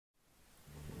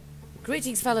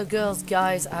Greetings fellow girls,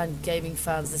 guys and gaming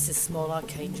fans, this is Small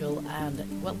Archangel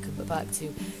and welcome back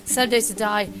to 7 Days to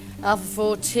Die Alpha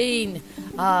 14.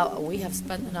 We have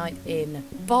spent the night in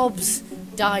Bob's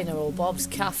Diner or Bob's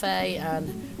Cafe,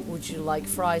 and would you like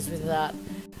fries with that?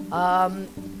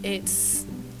 It's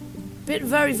been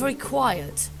very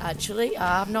quiet actually.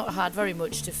 I have not had very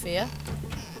much to fear.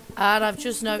 And I've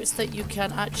just noticed that you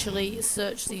can actually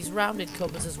search these rounded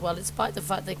cupboards as well, despite the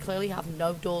fact they clearly have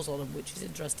no doors on them, which is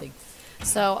interesting.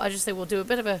 So I just think we'll do a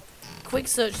bit of a quick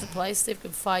search of the place, see if we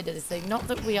can find anything. Not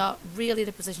that we are really in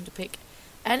a position to pick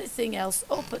anything else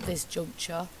up at this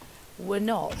juncture. We're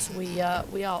not. We are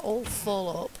all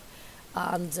full up,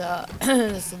 and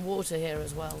there's some water here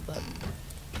as well. But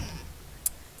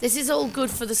this is all good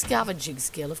for the scavenging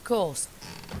skill, of course.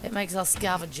 It makes our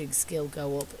scavenging skill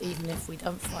go up, even if we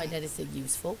don't find anything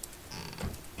useful.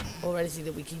 Or anything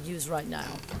that we can use right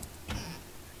now.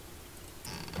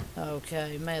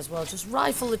 Okay, may as well just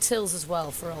rifle the tills as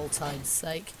well, for old time's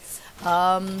sake.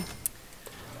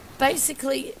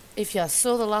 Basically, if you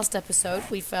saw the last episode,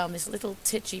 we found this little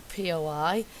titchy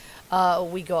POI.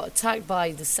 We got attacked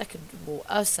by the second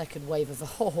wave of the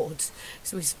Horde.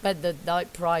 So we spent the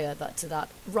night prior to that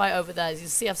right over there. As you can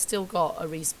see, I've still got a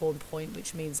respawn point,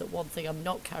 which means that one thing I'm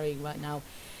not carrying right now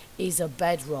is a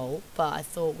bedroll. But I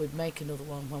thought we'd make another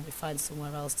one when we find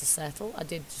somewhere else to settle. I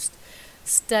did just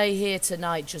stay here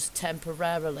tonight just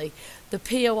temporarily. The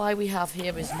POI we have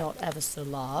here is not ever so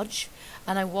large,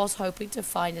 and I was hoping to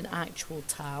find an actual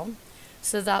town.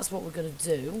 So that's what we're going to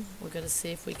do. We're going to see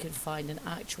if we can find an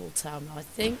actual town. Now, I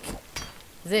think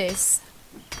this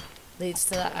leads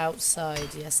to that outside.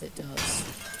 Yes, it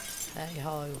does. Hey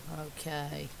ho.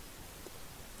 Okay.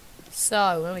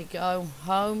 So, here we go.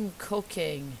 Home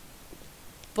cooking.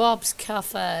 Bob's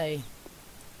Cafe.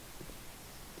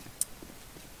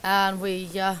 And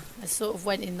I sort of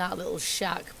went in that little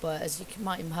shack, but as you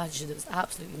might imagine, there was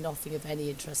absolutely nothing of any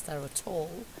interest there at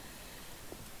all.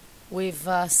 We've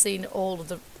seen all of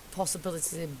the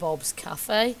possibilities in Bob's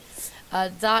Cafe.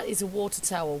 That is a water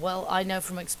tower. Well, I know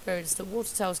from experience that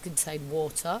water towers contain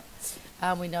water,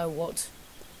 and we know what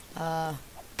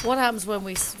happens when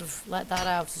we sort of let that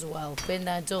out as well. Been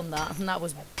there, done that, and that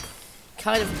was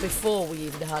kind of before we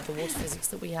even had the water physics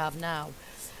that we have now.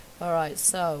 Alright,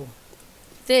 so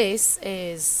this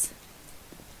is,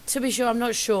 to be sure, I'm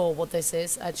not sure what this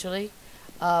is actually.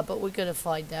 But we're going to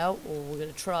find out, or we're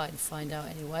going to try and find out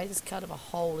anyway. There's kind of a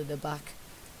hole in the back,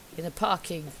 in the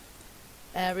parking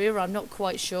area, I'm not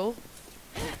quite sure.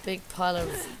 Big pile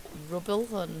of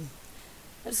rubble, and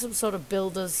there's some sort of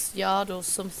builder's yard or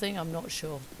something, I'm not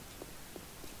sure.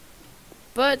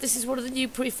 But this is one of the new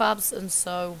prefabs, and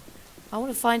so I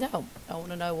want to find out. I want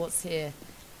to know what's here.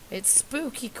 It's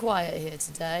spooky quiet here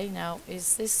today. Now,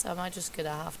 am I just going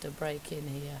to have to break in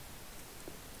here?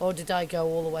 Or did I go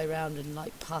all the way around and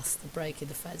like past the break in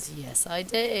the fence? Yes, I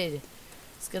did.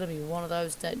 It's going to be one of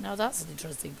those days. Now that's an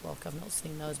interesting block. I've not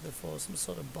seen those before. Some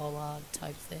sort of bollard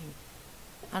type thing.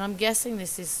 And I'm guessing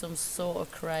this is some sort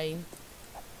of crane.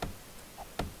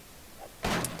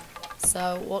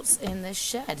 So what's in this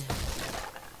shed?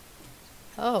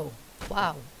 Oh,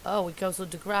 wow. Oh, it goes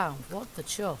underground. What the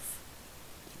chuff?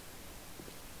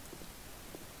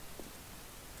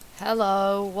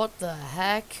 Hello, what the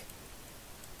heck?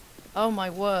 Oh my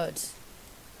word.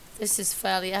 This is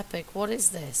fairly epic. What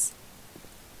is this?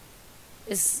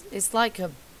 It's like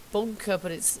a bunker, but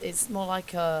it's more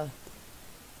like a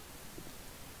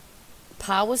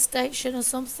power station or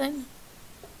something.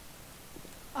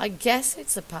 I guess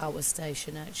it's a power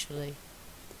station actually.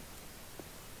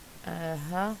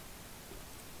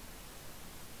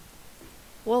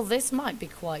 Well, this might be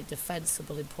quite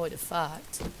defensible in point of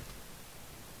fact.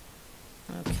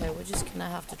 Okay, we're just going to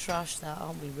have to trash that,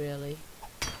 aren't we, really?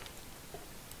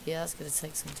 Yeah, that's going to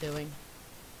take some doing.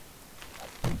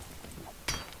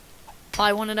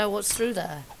 I want to know what's through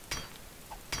there.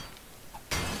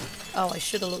 Oh, I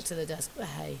should have looked at the desk, but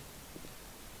hey.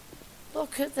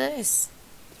 Look at this.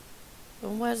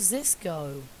 And where does this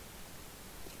go?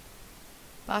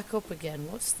 Back up again.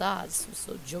 What's that? Some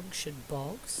sort of junction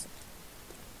box.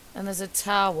 And there's a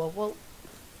tower. Well,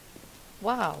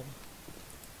 wow.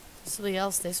 Something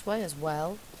else this way as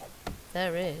well.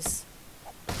 There is.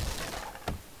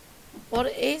 What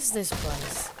is this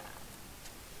place?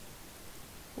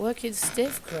 Working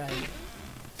stiff crane.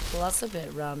 Well, that's a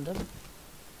bit random.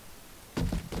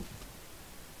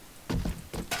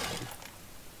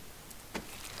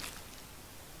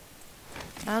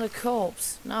 And a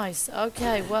corpse. Nice.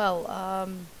 Okay, well,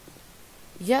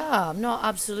 yeah, I'm not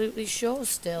absolutely sure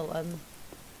still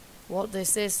what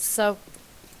this is. So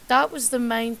that was the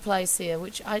main place here,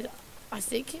 which I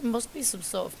think it must be some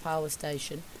sort of power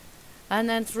station. And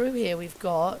then through here we've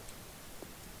got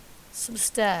some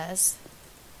stairs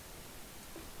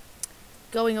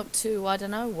going up to, I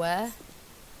don't know where.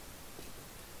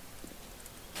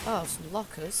 Oh, some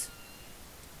lockers.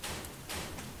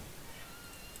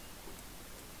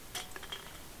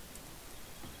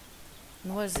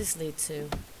 And where does this lead to?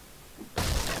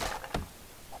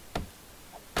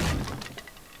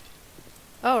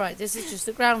 Alright, this is just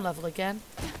the ground level again.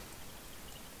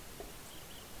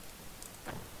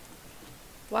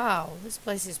 Wow, this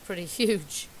place is pretty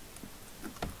huge.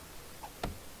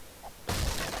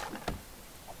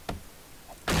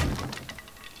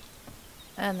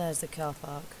 And there's the car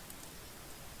park.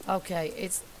 Okay,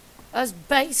 it's as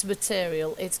base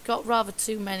material, it's got rather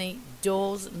too many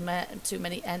doors and too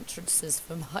many entrances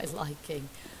for my liking.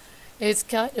 It's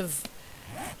kind of,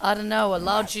 I don't know, a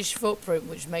largish footprint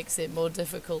which makes it more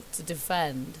difficult to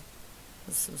defend.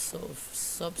 There's some sort of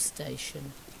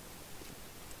substation.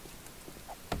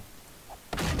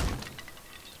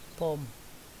 Boom.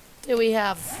 Do we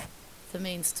have the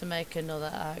means to make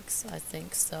another axe? I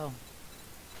think so.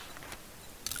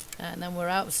 And then we're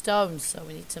out of stone, so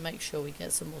we need to make sure we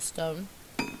get some more stone.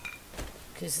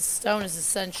 Because stone is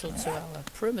essential to our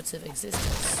primitive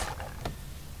existence.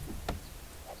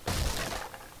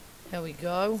 Here we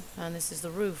go, and this is the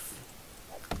roof.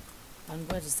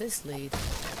 And where does this lead?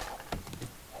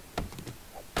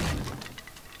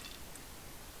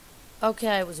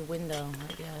 Okay, it was a window,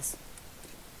 I guess.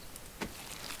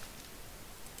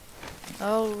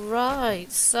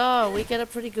 Alright, so we get a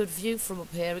pretty good view from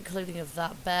up here, including of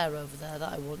that bear over there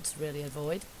that I want to really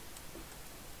avoid.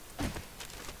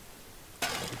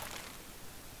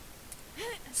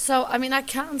 So, I mean, I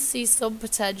can see some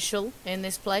potential in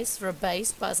this place for a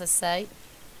base, but as I say,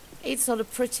 it's on a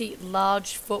pretty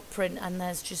large footprint and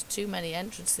there's just too many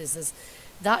entrances. There's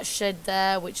that shed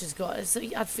there, which has got... So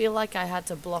I feel like I had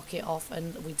to block it off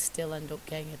and we'd still end up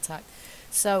getting attacked.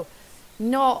 So...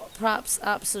 not perhaps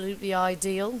absolutely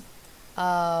ideal.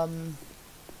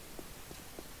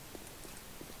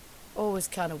 Always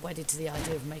kind of wedded to the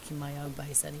idea of making my own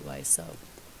base anyway, so.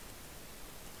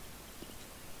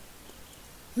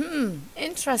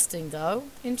 Interesting though.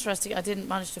 Interesting. I didn't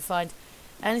manage to find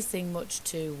anything much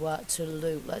to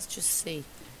loot. Let's just see.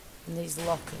 In these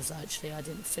lockers, actually, I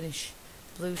didn't finish.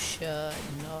 Blue shirt,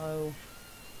 no.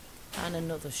 And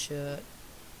another shirt.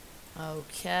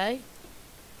 Okay.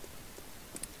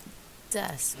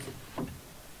 Desk.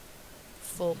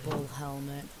 Football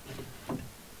helmet.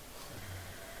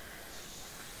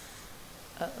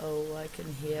 Uh-oh, I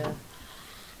can hear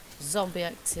zombie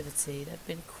activity. They've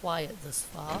been quiet thus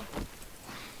far,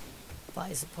 but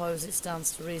I suppose it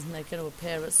stands to reason they're going to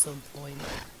appear at some point.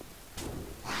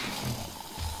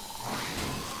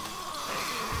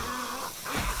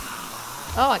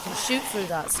 Oh, I can shoot through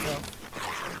that stuff.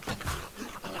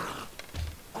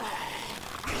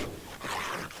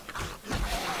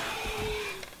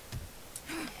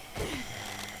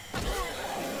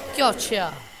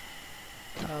 Gotcha!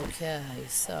 Okay,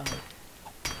 so...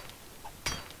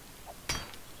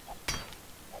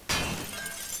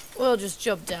 we'll just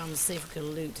jump down and see if we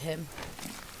can loot him.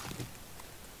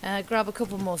 Grab a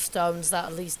couple more stones, that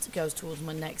at least goes towards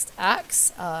my next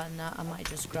axe. And I might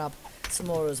just grab some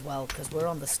more as well, because we're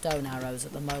on the stone arrows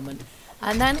at the moment.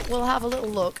 And then we'll have a little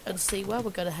look and see where we're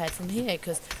going to head from here,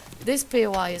 because this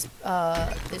POI is,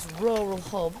 this rural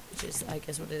hub, which is, I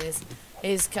guess what it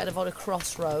is kind of on a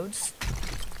crossroads.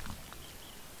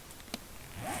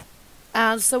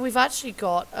 And so we've actually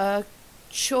got a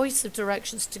choice of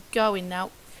directions to go in.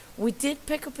 Now, we did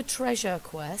pick up a treasure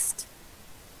quest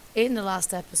in the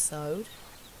last episode.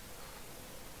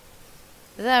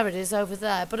 There it is over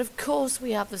there. But of course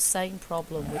we have the same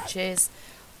problem, which is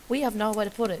we have nowhere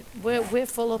to put it. We're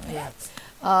full up here.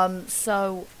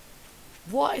 So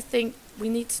what I think we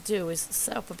need to do is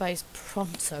set up a base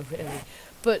pronto, really.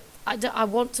 But I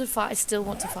still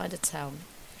want to find a town.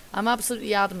 I'm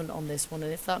absolutely adamant on this one,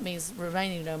 and if that means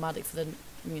remaining nomadic for the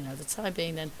time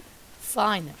being, then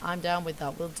fine, I'm down with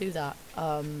that. We'll do that.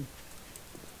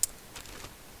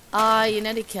 I, in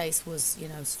any case, was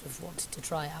sort of wanted to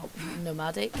try out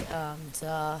nomadic, and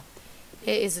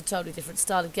it is a totally different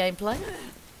style of gameplay.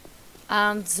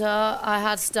 And I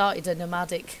had started a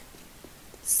nomadic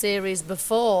series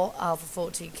before Alpha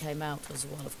 14 came out as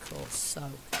well, of course.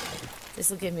 So this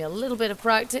will give me a little bit of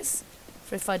practice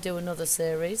for if I do another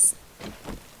series,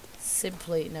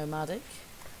 simply nomadic,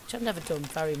 which I've never done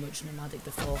very much nomadic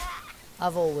before.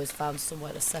 I've always found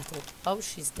somewhere to settle. Oh,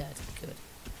 she's dead. Good.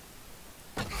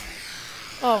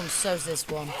 Oh, and so's this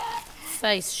one.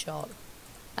 Face shot.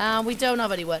 And we don't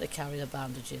have anywhere to carry the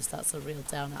bandages. That's a real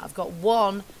downer. I've got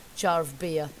 1 jar of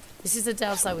beer. This is the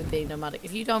downside with being nomadic.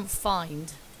 If you don't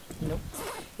find... Nope.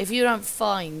 If you don't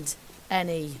find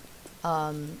any...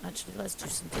 actually, let's do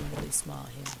something really smart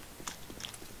here.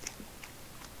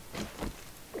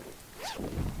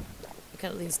 I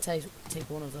can at least take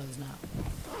one of those now.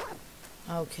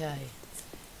 Okay.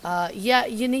 Yeah,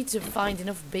 you need to find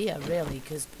enough beer, really,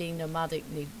 because being nomadic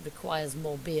requires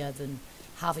more beer than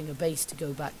having a base to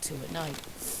go back to at night.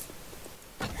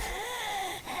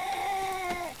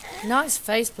 Nice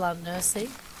faceplant, Nursey.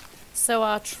 So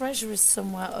our treasure is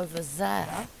somewhere over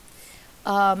there.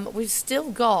 We've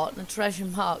still got a treasure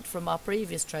marked from our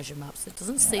previous treasure maps. It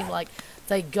doesn't seem like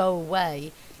they go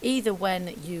away, either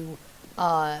when you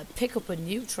pick up a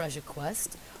new treasure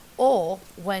quest, or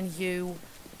when you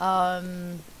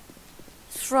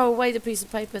throw away the piece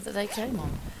of paper that they came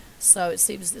on. So it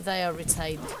seems that they are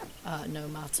retained no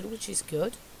matter, which is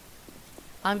good.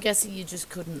 I'm guessing you just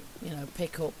couldn't, you know,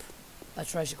 pick up a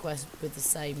treasure quest with the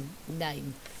same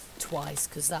name twice,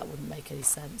 because that wouldn't make any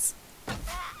sense.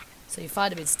 So you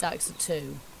find them in stacks of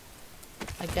 2.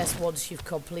 I guess once you've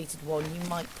completed one, you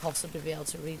might possibly be able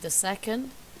to read the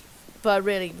second. But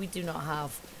really, we do not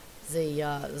have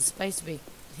the space to be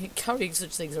carrying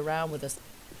such things around with us.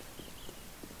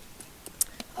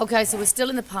 Okay, so we're still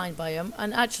in the pine biome,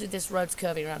 and actually this road's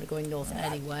curving around and going north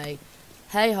anyway.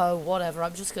 Hey ho, whatever.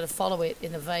 I'm just going to follow it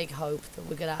in the vague hope that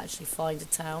we're going to actually find a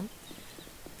town,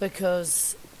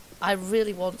 because I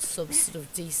really want some sort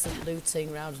of decent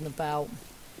looting round and about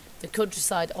the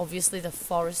countryside. Obviously the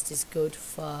forest is good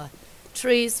for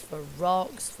trees, for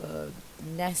rocks, for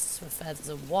nests, for feathers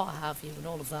and what have you, and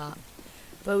all of that.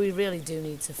 But we really do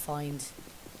need to find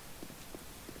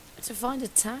a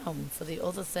town for the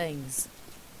other things,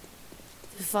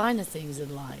 the finer things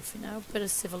in life, you know. A bit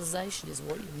of civilization is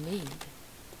what you need.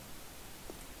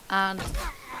 And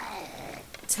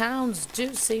towns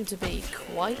do seem to be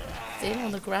quite thin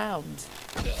on the ground.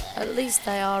 At least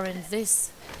they are in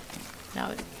this.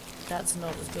 Now, that's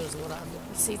not as good as what I'm...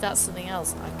 See, that's something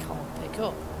else I can't pick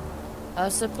up. A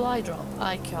supply drop.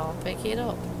 I can't pick it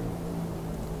up.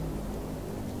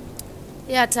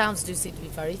 Yeah, towns do seem to be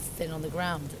very thin on the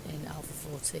ground in Alpha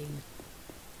 14.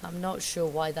 I'm not sure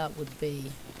why that would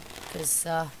be, because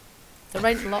there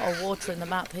ain't a lot of water in the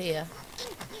map here.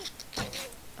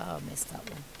 Oh, I missed that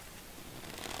one.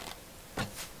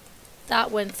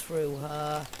 That went through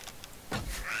her.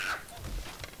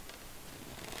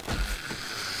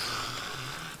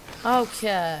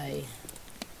 Okay.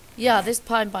 Yeah, this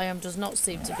pine biome does not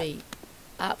seem to be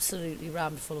absolutely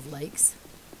rammed full of lakes,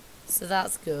 so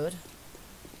that's good.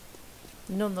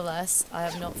 Nonetheless, I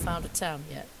have not found a town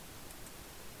yet.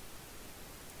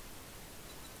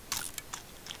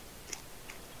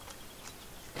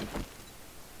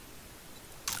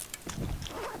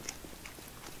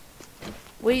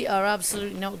 We are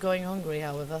absolutely not going hungry,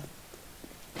 however.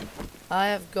 I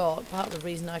have got, part of the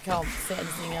reason I can't fit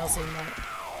anything else in my...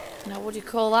 Now, what do you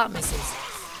call that, missus?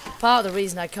 Part of the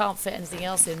reason I can't fit anything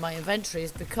else in my inventory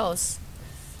is because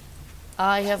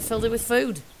I have filled it with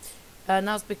food. And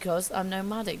that's because I'm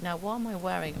nomadic. Now, what am I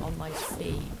wearing on my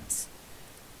feet?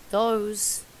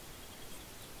 Those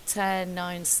 10,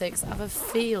 9, 6. I have a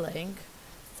feeling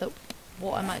that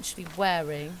what I'm actually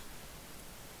wearing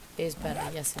is better.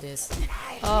 Yes, it is.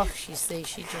 Oh, you see,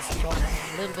 she just got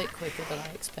a little bit quicker than I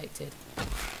expected.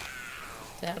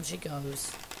 Down she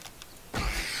goes.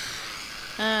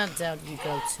 And down you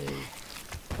go too.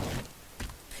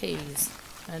 Peas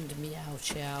and meow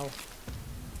chow.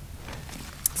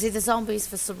 See, the zombies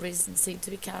for some reason seem to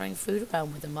be carrying food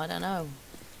around with them. I don't know.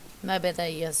 Maybe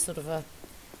they sort of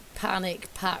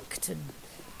panic packed and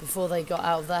before they got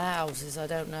out of their houses. I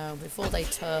don't know. Before they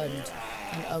turned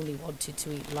and only wanted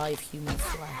to eat live human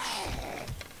flesh.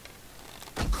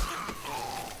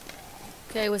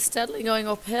 Okay, we're steadily going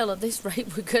uphill. At this rate,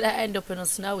 we're going to end up in a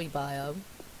snowy biome.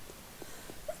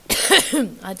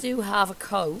 I do have a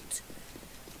coat,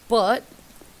 but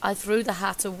I threw the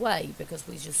hat away because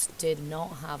we just did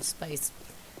not have space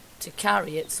to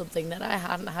carry it, something that I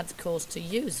hadn't had cause to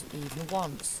use even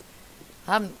once.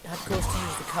 I haven't had cause to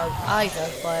use the coat either,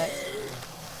 but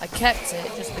I kept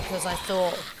it just because I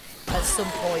thought at some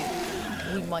point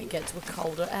we might get to a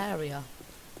colder area.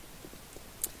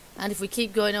 And if we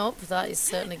keep going up, that is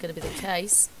certainly going to be the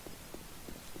case.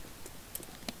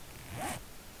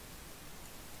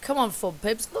 Come on, Fun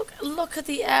Pips, look at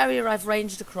the area I've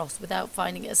ranged across without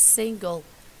finding a single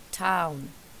town.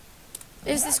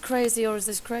 Is this crazy or is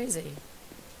this crazy?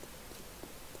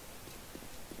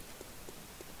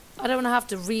 I don't want to have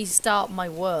to restart my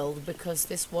world because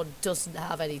this one doesn't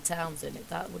have any towns in it.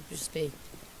 That would just be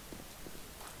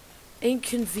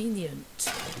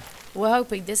Inconvenient. We're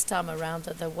hoping this time around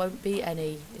that there won't be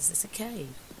any... Is this a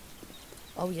cave?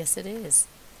 Oh, yes it is.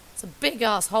 It's a big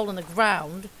ass hole in the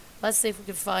ground. Let's see if we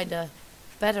can find a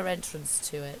better entrance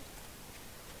to it.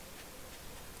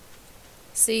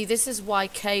 See, this is why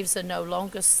caves are no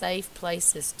longer safe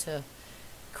places to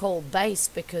call base,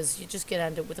 because you're just going to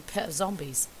end up with a pit of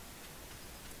zombies.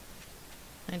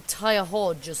 An entire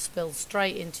horde just spilled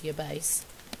straight into your base.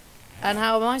 And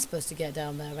how am I supposed to get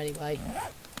down there anyway?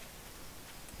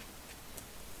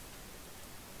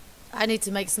 I need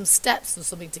to make some steps or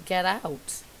something to get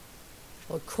out.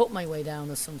 Or cut my way down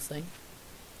or something.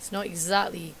 It's not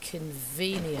exactly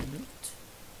convenient.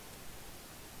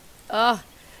 Ah,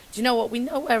 do you know what? We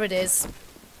know where it is.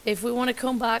 If we want to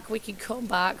come back, we can come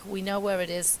back. We know where it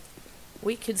is.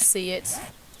 We can see it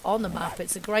on the map.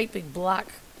 It's a great big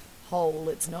black hole.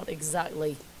 It's not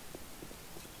exactly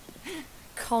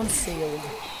concealed.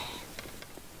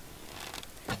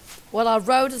 Well, our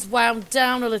road has wound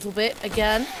down a little bit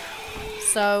again.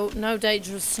 So, no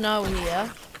danger of snow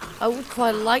here. I would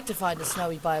quite like to find a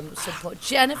snowy biome at some point.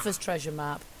 Jennifer's treasure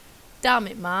map. Damn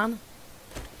it, man.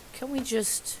 Can we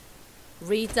just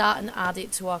read that and add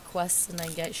it to our quests and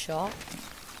then get shot?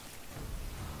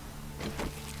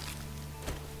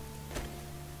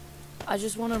 I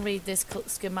just want to read this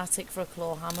schematic for a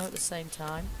claw hammer at the same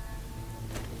time.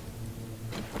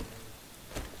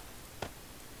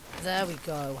 There we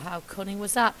go. How cunning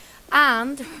was that?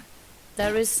 And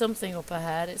there is something up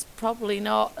ahead. It's probably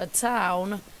not a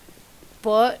town,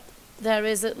 but there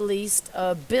is at least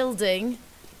a building,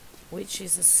 which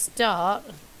is a start.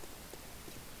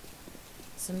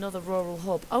 It's another rural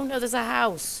hub. Oh no, there's a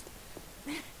house.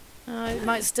 It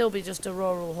might still be just a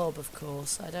rural hub, of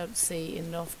course. I don't see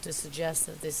enough to suggest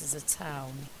that this is a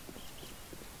town.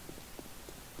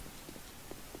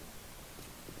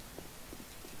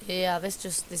 Yeah, this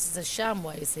is a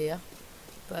Shamways here,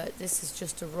 but this is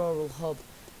just a rural hub.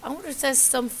 I wonder if there's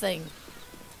something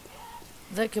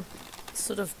that could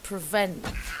sort of prevent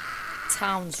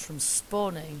towns from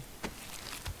spawning.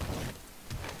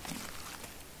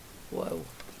 Whoa.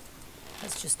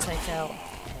 Let's just take out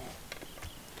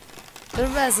the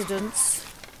residents.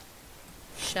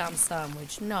 Sham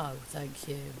sandwich. No, thank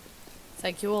you.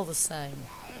 Thank you all the same.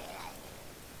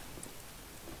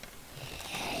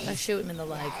 I shoot him in the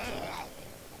leg.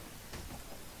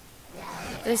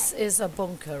 This is a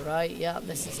bunker, right? Yeah,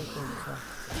 this is a bunker.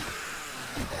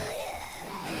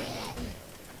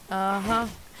 Uh-huh.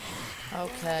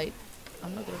 Okay.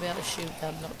 I'm not going to be able to shoot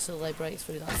them, not till they break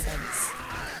through that fence.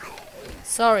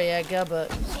 Sorry, Edgar,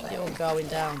 but you're going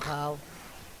down, pal.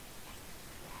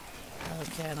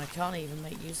 Okay, and I can't even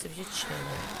make use of your chin.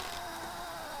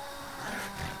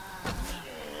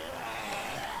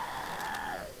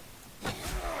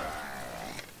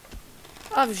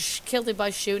 I've killed him by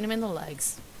shooting him in the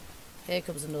legs. Here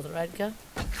comes another Edgar.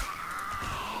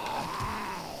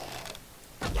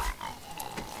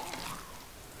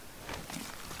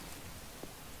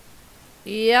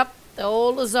 Yep,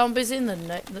 all the zombies in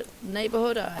the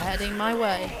neighborhood are heading my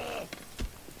way.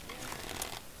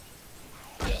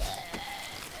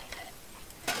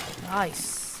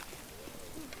 Nice.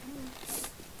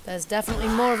 There's definitely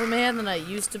more of them here than there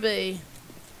used to be.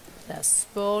 They're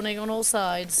spawning on all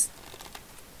sides.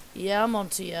 Yeah, I'm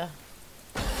onto you.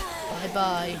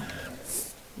 Bye-bye.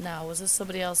 Now, was there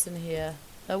somebody else in here?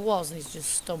 There was, and he's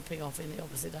just stomping off in the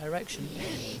opposite direction.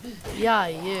 Yeah,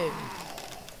 you.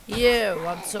 You,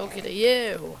 I'm talking to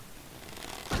you.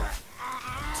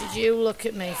 Did you look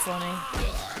at me funny?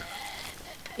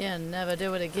 Yeah, never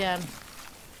do it again.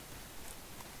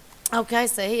 Okay,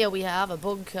 so here we have a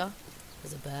bunker.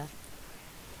 There's a bear.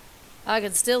 I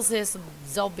can still see some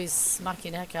zombies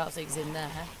smacking heck out of things in there.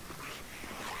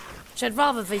 Which I'd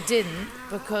rather they didn't,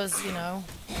 because, you know,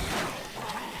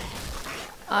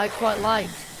 I quite like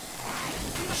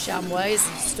Shamways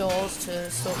and stores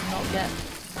to sort of not get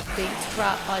beat to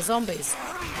crap by zombies.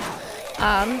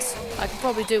 And I could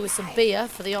probably do with some beer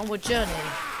for the onward journey.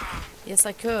 Yes,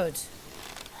 I could.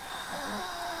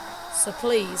 So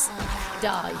please,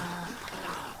 die.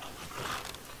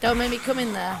 Don't make me come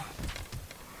in there.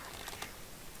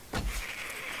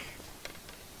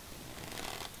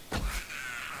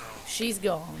 She's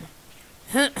gone.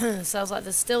 Sounds like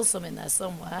there's still some in there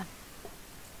somewhere.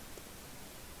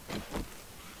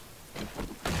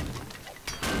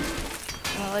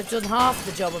 Well, I've done half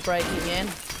the job of breaking in.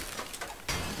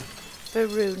 Bit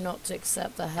rude not to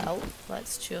accept the help.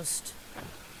 Let's just...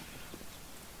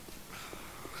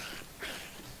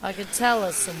 I could tell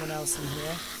there's someone else in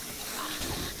here.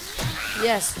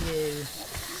 Yes, you.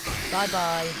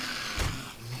 Bye-bye.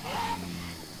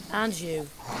 And you.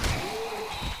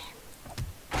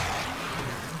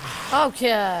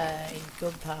 Okay,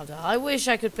 gunpowder. I wish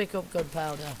I could pick up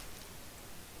gunpowder.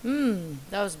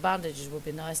 Those bandages would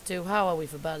be nice too. How are we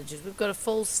for bandages? We've got a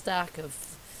full stack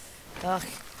of...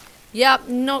 yeah,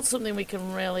 not something we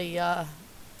can really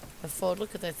afford.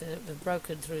 Look at this, they've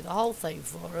broken through the whole thing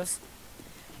for us.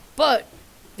 But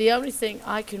the only thing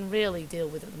I can really deal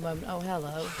with at the moment... Oh,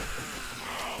 hello.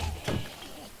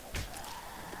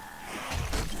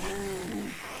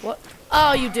 What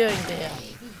are you doing, dear?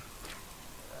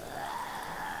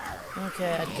 Okay,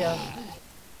 Edgar.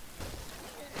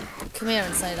 Come here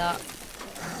and say that.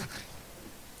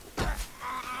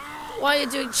 Why are you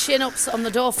doing chin-ups on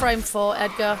the door frame for,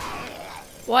 Edgar?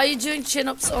 Why are you doing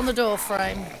chin-ups on the door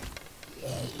frame?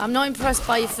 I'm not impressed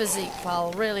by your physique,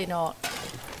 pal. Really not.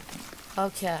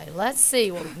 Okay, let's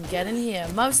see what we can get in here.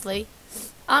 Mostly,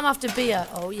 I'm after beer.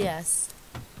 Oh, yes.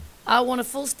 I want a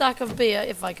full stack of beer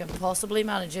if I can possibly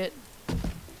manage it.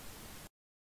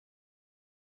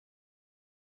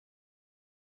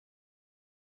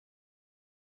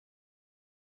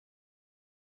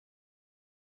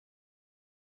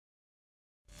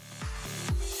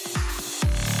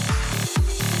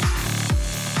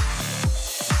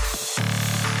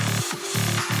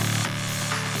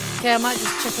 Okay, I might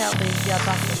just check out the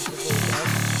bathroom before we go.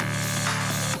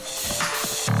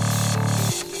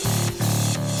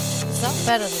 Is that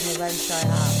better than the wrench I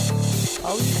have?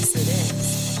 Oh yes it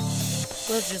is.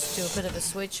 We'll just do a bit of a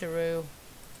switcheroo.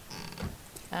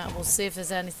 And we'll see if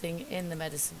there's anything in the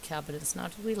medicine cabinets. Now,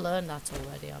 did we learn that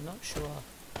already? I'm not sure.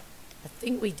 I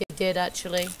think we did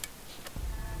actually.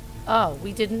 Oh,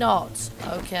 we did not.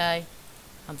 Okay.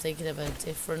 I'm thinking of a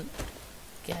different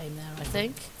game there, I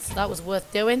think. So that was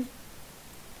worth doing.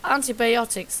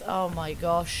 Antibiotics. Oh my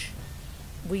gosh.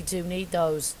 We do need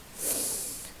those.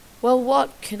 Well,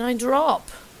 what can I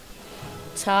drop?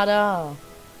 Ta-da.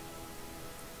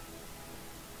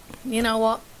 You know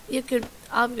what? You could...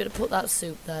 I'm going to put that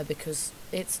soup there because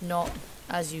it's not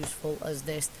as useful as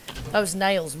this. Those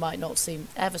nails might not seem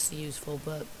ever so useful,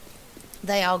 but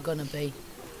they are going to be.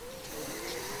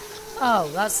 Oh,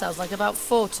 that sounds like about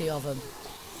 40 of them.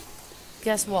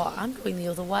 Guess what? I'm going the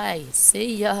other way.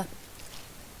 See ya.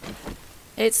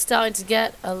 It's starting to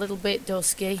get a little bit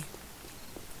dusky.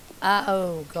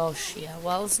 Oh gosh, yeah.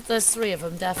 Well, there's 3 of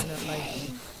them,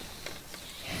 definitely.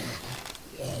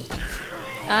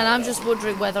 And I'm just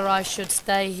wondering whether I should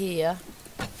stay here.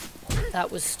 That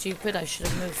was stupid. I should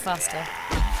have moved faster.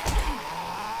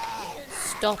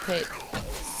 Stop it,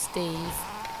 Steve.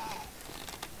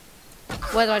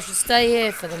 Whether I should stay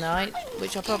here for the night,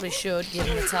 which I probably should,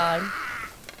 given the time.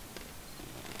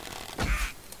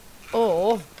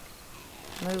 Or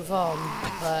move on.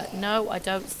 But no, I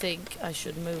don't think I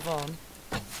should move on.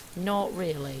 Not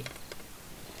really.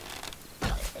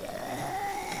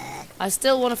 I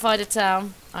still want to find a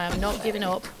town. I am not giving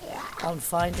up on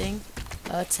finding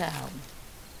a town.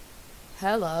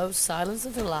 Hello, Silence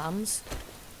of the Lambs.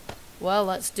 Well,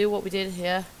 let's do what we did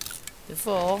here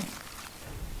before.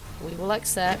 We will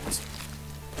accept.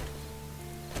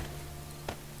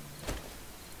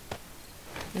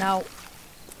 Now,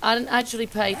 I didn't actually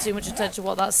pay too much attention to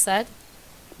what that said,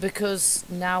 because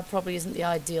now probably isn't the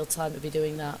ideal time to be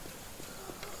doing that.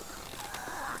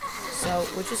 So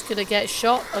we're just going to get a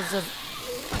shot of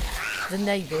the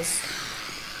neighbours.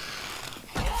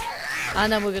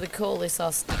 And then we're going to call this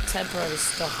our temporary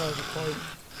stopover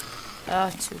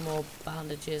point. 2 more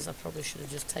bandages. I probably should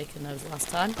have just taken those last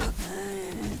time.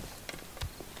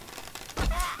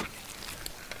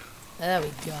 There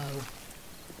we go.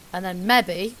 And then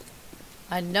maybe...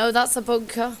 I know that's a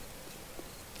bunker.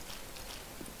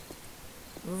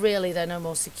 Really, they're no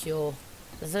more secure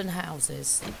than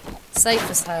houses.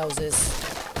 Safest houses.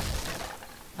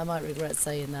 I might regret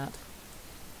saying that.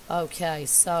 Okay,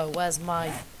 so where's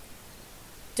my...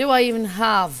 Do I even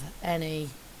have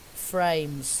any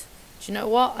frames? Do you know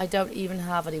what? I don't even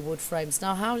have any wood frames.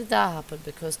 Now, how did that happen?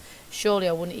 Because surely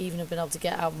I wouldn't even have been able to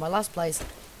get out of my last place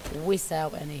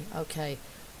without any. Okay,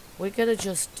 we're going to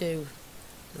just do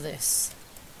this.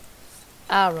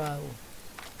 Arrow.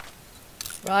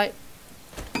 Right.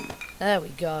 There we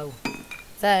go.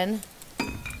 Then,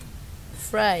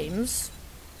 frames.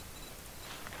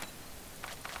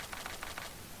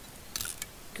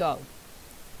 Go.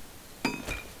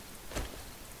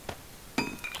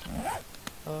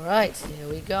 Alright, here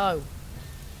we go.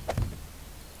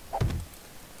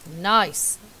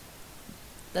 Nice.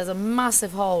 There's a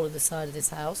massive hole in the side of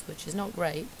this house, which is not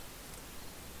great.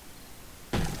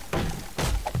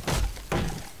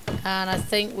 And I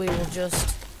think we will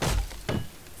just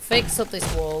fix up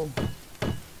this wall,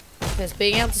 because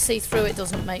being able to see through it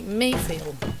doesn't make me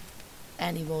feel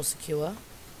any more secure.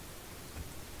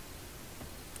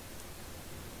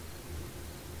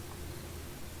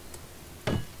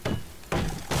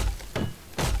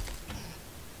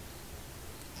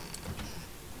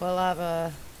 We'll have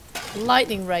a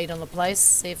lightning raid on the place,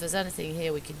 see if there's anything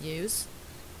here we can use.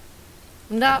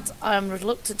 And that I'm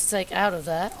reluctant to take out of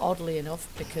there, oddly enough,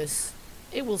 because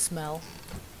it will smell.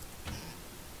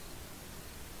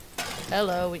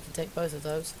 Hello, we can take both of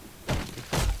those.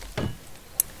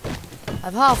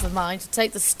 I've half a mind to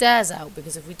take the stairs out,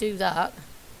 because if we do that,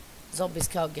 zombies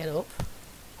can't get up.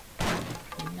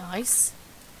 Nice.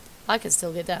 I can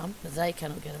still get down, but they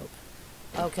cannot get up.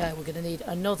 Okay, we're going to need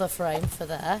another frame for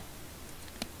there.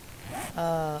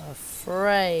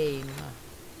 Frame.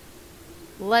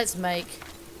 Let's make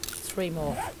 3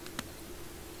 more.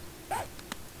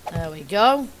 There we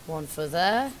go. 1 for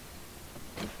there.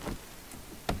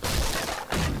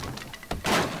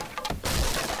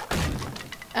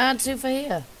 And 2 for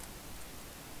here.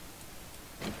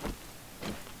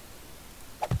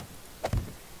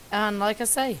 And like I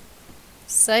say,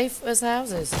 safe as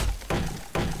houses.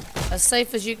 As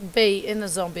safe as you can be in the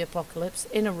zombie apocalypse,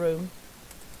 in a room,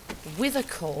 with a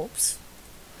corpse,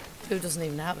 who doesn't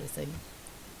even have anything.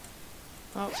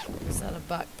 Oh, is that a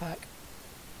backpack?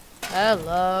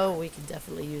 Hello, we can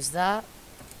definitely use that.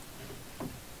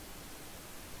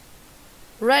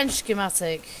 Wrench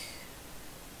schematic.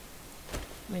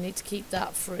 We need to keep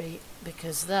that free,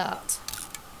 because that...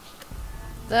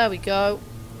 There we go.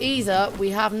 Either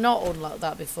we have not unlocked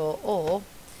that before, or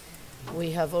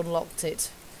we have unlocked it,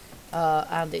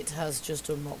 and it has just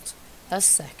unlocked a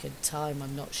second time,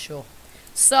 I'm not sure.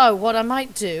 So, what I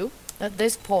might do, at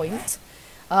this point,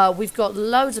 we've got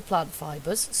loads of plant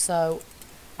fibres, so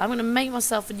I'm going to make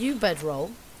myself a new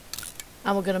bedroll,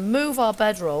 and we're going to move our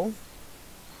bedroll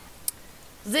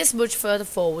this much further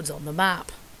forwards on the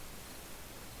map.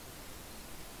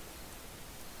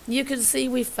 You can see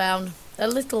we found a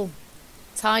little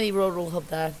tiny rural hub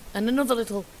there, and another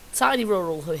little tiny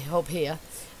rural hub here,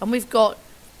 and we've got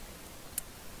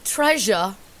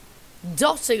treasure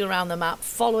dotting around the map,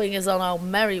 following us on our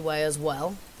merry way as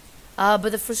well. But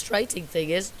the frustrating thing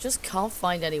is, just can't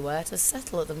find anywhere to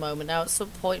settle at the moment. Now, at some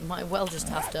point, might well just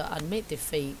have to admit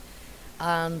defeat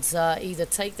and either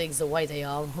take things the way they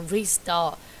are,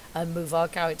 restart and move our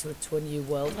character to a new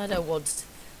world. I don't want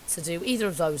to do either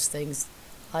of those things.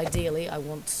 Ideally, I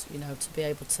want, you know, to be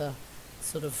able to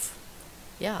sort of,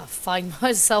 yeah, find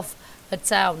myself a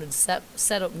town and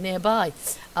set up nearby.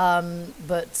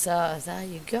 But there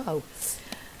you go.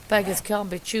 Beggars can't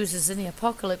be choosers in the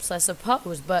apocalypse, I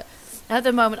suppose. But at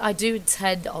the moment, I do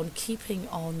intend on keeping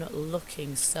on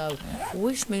looking. So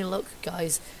wish me luck,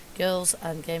 guys, girls,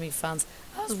 and gaming fans,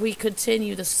 as we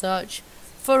continue the search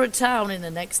for a town in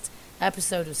the next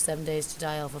episode of 7 Days to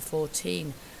Die Alpha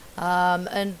 14.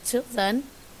 Until then,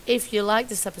 if you like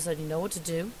this episode, you know what to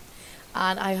do.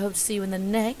 And I hope to see you in the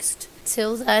next.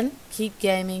 Till then, keep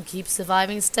gaming, keep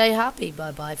surviving, stay happy.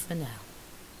 Bye-bye for now.